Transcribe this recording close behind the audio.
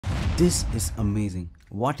This is amazing.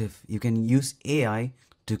 What if you can use AI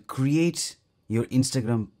to create your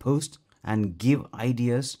Instagram post and give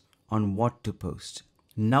ideas on what to post?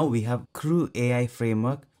 Now we have CrewAI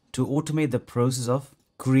framework to automate the process of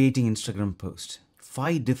creating Instagram post.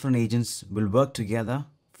 5 different agents will work together,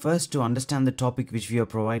 first to understand the topic which we are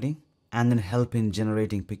providing and then help in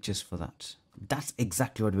generating pictures for that. That's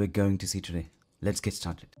exactly what we're going to see today. Let's get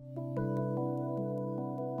started.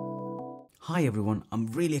 Hi everyone, I'm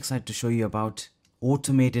really excited to show you about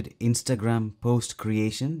automated Instagram post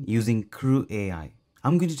creation using CrewAI.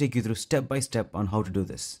 I'm going to take you through step by step on how to do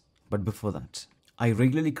this. But before that, I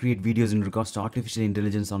regularly create videos in regards to artificial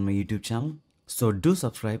intelligence on my YouTube channel. So do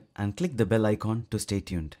subscribe and click the bell icon to stay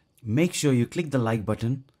tuned. Make sure you click the like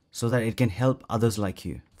button so that it can help others like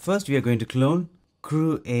you. First, we are going to clone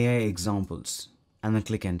CrewAI examples and then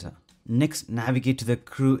click enter. Next, navigate to the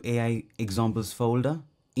CrewAI examples folder.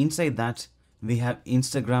 Inside that, we have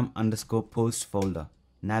Instagram_post folder.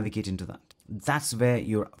 Navigate into that. That's where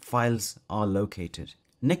your files are located.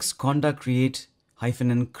 Next, conda create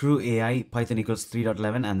 -n CrewAI Python equals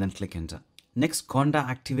 3.11 and then click enter. Next, conda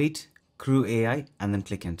activate CrewAI and then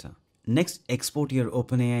click enter. Next, export your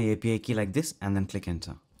OpenAI API key like this and then click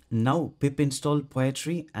enter. Now, pip install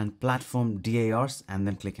Poetry and platform DARs and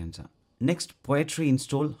then click enter. Next, Poetry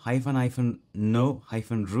install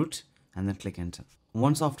 -no-root and then click enter.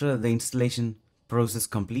 Once after the installation process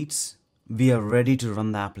completes, we are ready to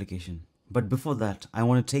run the application. But before that, I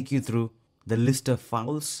want to take you through the list of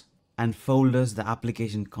files and folders the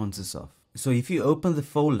application consists of. So if you open the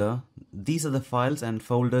folder, these are the files and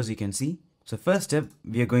folders you can see. So first step,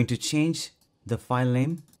 we are going to change the file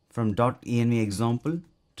name from .env example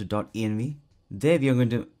to .env. There we are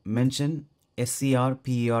going to mention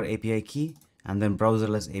strper API key and then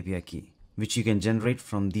browserless API key, which you can generate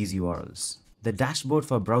from these URLs. The dashboard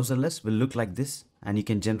for browserless will look like this, and you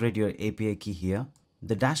can generate your API key here.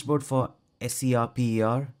 The dashboard for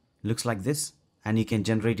strper looks like this, and you can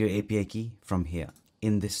generate your API key from here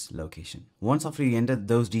in this location. Once after you enter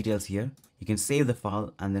those details here, you can save the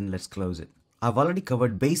file and then let's close it. I've already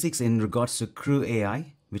covered basics in regards to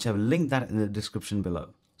CrewAI, which I will link that in the description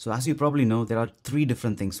below. So as you probably know, there are 3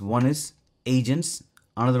 different things. One is agents,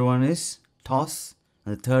 another one is tasks,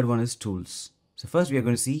 and the third one is tools. So first we are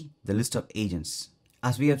going to see the list of agents.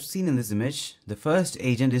 As we have seen in this image, the first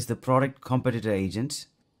agent is the product competitor agent,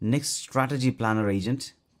 next strategy planner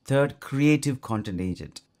agent, third creative content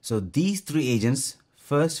agent. So these 3 agents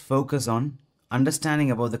first focus on understanding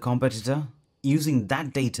about the competitor, using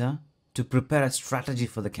that data to prepare a strategy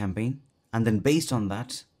for the campaign, and then based on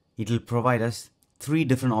that, it will provide us 3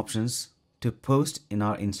 different options to post in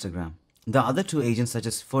our Instagram. The other 2 agents such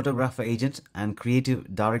as photographer agent and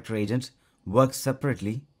creative director agent work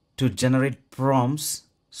separately to generate prompts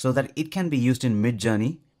so that it can be used in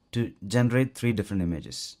mid-journey to generate 3 different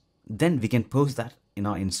images. Then we can post that in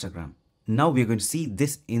our Instagram. Now we are going to see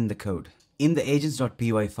this in the code. In the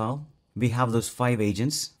agents.py file, we have those 5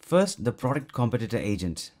 agents. First, the product competitor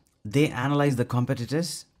agent. They analyze the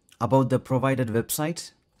competitors about the provided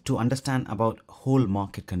website to understand about whole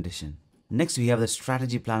market condition. Next, we have the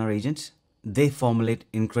strategy planner agent. They formulate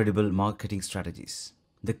incredible marketing strategies.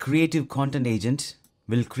 The creative content agent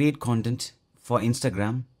will create content for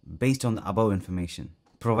Instagram based on the above information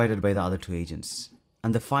provided by the other 2 agents.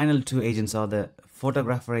 And the final 2 agents are the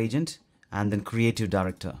photographer agent and then creative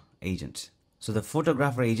director agent. So the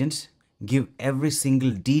photographer agent give every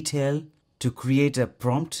single detail to create a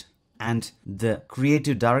prompt, and the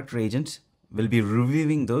creative director agent will be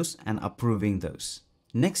reviewing those and approving those.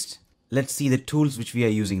 Next, let's see the tools which we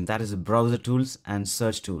are using. That is the browser tools and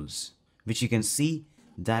search tools, which you can see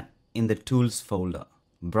that in the tools folder.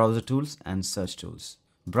 Browser tools and search tools.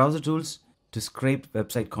 Browser tools to scrape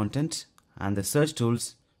website content, and the search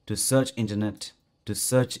tools to search internet, to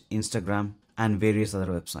search Instagram and various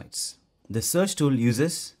other websites. The search tool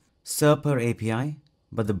uses SERPer API,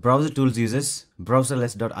 but the browser tools uses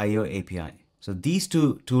browserless.io API. So these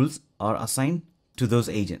 2 tools are assigned to those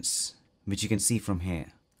agents, which you can see from here.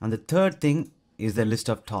 And the third thing is the list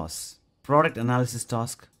of tasks. Product analysis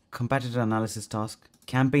task, competitor analysis task,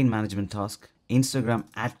 campaign management task, Instagram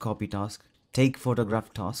ad copy task, take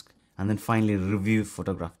photograph task, and then finally review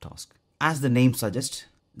photograph task. As the name suggests,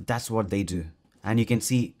 that's what they do. And you can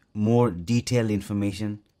see more detailed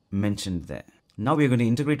information mentioned there. Now we are going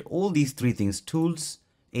to integrate all these 3 things, tools,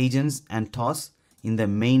 agents, and tasks in the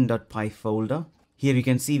main.py folder. Here you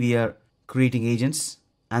can see we are creating agents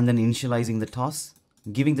and then initializing the tasks,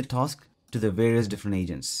 giving the task to the various different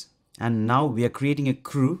agents. And now we are creating a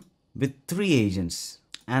crew with 3 agents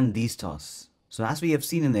and these tasks. So as we have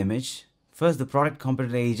seen in the image, first the product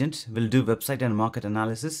competitor agent will do website and market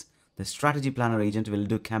analysis. The strategy planner agent will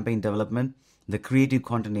do campaign development. The creative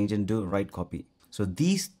content agent do write copy. So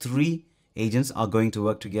these three agents are going to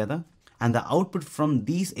work together, and the output from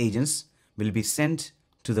these agents will be sent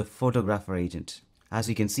to the photographer agent. As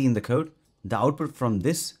you can see in the code, the output from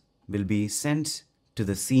this will be sent to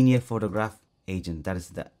the senior photograph agent. That is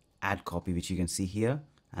the ad copy, which you can see here,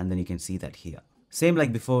 and then you can see that here. Same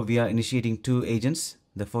like before, we are initiating two agents,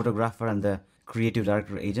 the photographer and the creative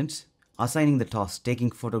director agents, assigning the task,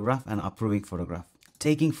 taking photograph and approving photograph.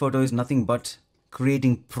 Taking photo is nothing but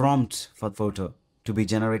creating prompt for photo to be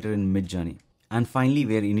generated in Midjourney. And finally,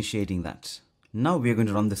 we are initiating that. Now we are going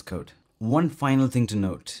to run this code. One final thing to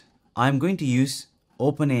note. I'm going to use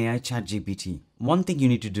OpenAI ChatGPT. One thing you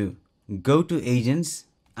need to do, go to agents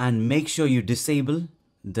and make sure you disable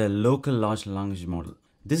the local large language model.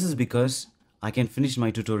 This is because I can finish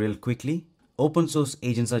my tutorial quickly. Open source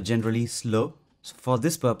agents are generally slow. So for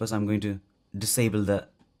this purpose, I'm going to disable the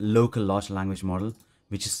local large language model,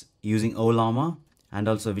 which is using Ollama, and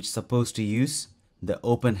also which is supposed to use the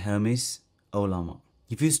OpenHermes Ollama.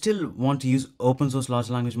 If you still want to use open source large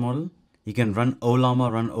language model, you can run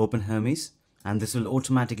Ollama run OpenHermes, and this will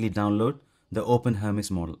automatically download the OpenHermes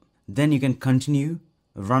model. Then you can continue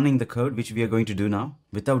running the code, which we are going to do now,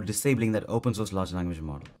 without disabling that open source large language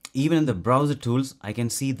model. Even in the browser tools, I can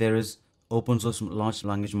see there is open source large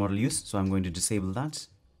language model use, so I'm going to disable that.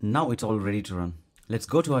 Now it's all ready to run. Let's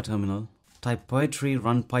go to our terminal, type poetry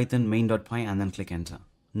run python main.py, and then click enter.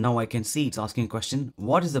 Now I can see it's asking a question,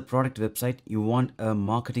 what is the product website you want a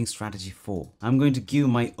marketing strategy for? I'm going to give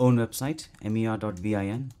my own website,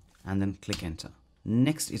 mer.vin, and then click enter.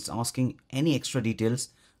 Next, it's asking any extra details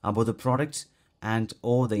about the product and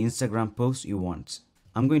or the Instagram post you want.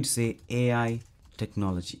 I'm going to say AI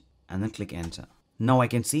technology and then click enter. Now I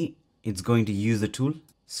can see it's going to use the tool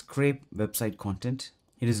scrape website content.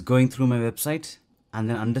 It is going through my website and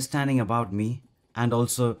then understanding about me, and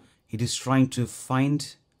also it is trying to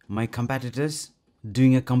find my competitors,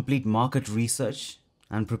 doing a complete market research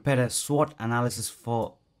and prepare a SWOT analysis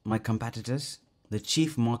for my competitors. The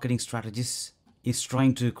chief marketing strategist is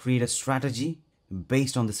trying to create a strategy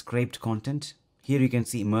based on the scraped content. Here you can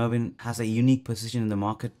see Mervin has a unique position in the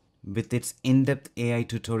market with its in-depth AI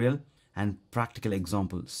tutorial and practical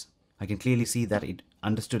examples. I can clearly see that it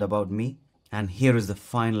understood about me, and here is the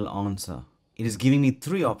final answer. It is giving me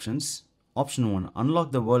three options. Option 1,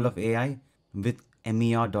 unlock the world of AI with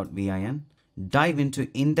mer.vin, dive into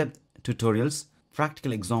in-depth tutorials,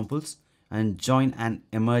 practical examples, and join an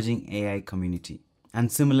emerging AI community.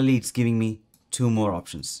 And similarly, it's giving me two more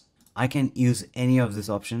options. I can use any of this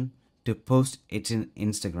option to post it in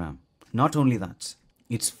Instagram. Not only that,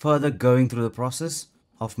 it's further going through the process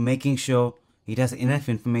of making sure it has enough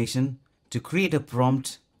information to create a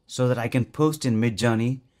prompt so that I can post in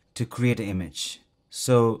Midjourney to create an image.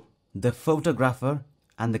 So the photographer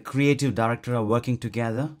and the creative director are working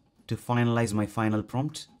together to finalize my final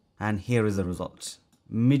prompt, and here is the result.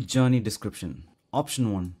 Midjourney description,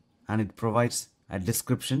 option 1, and it provides a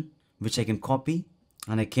description which I can copy,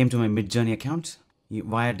 and I came to my Midjourney account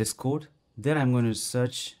via Discord. There I'm going to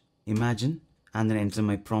search imagine and then enter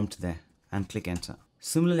my prompt there and click enter.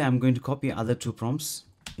 Similarly, I'm going to copy other two prompts,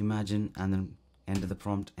 imagine, and then enter the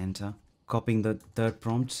prompt, enter. Copying the third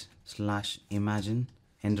prompt /imagine,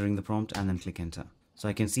 entering the prompt, and then click enter. So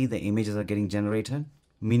I can see the images are getting generated.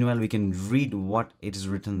 Meanwhile, we can read what it is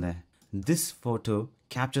written there. This photo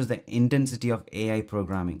captures the intensity of AI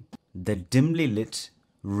programming, the dimly lit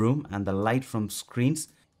room and the light from screens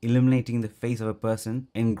illuminating the face of a person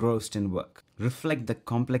engrossed in work reflect the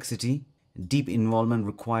complexity, deep involvement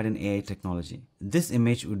required in AI technology. This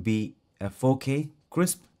image would be a 4K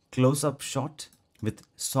crisp close-up shot with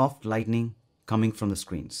soft lighting coming from the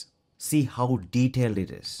screens. See how detailed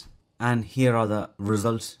it is. And here are the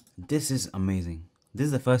results. This is amazing. This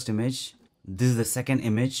is the first image. This is the second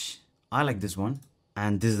image. I like this one.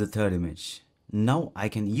 And this is the third image. Now I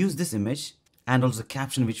can use this image and also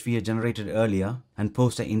caption which we had generated earlier and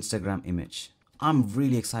post an Instagram image. I'm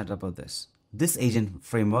really excited about this. This agent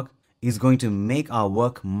framework is going to make our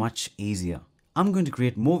work much easier. I'm going to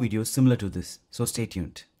create more videos similar to this, so stay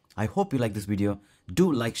tuned. I hope you like this video.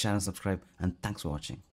 Do like, share and subscribe, and thanks for watching.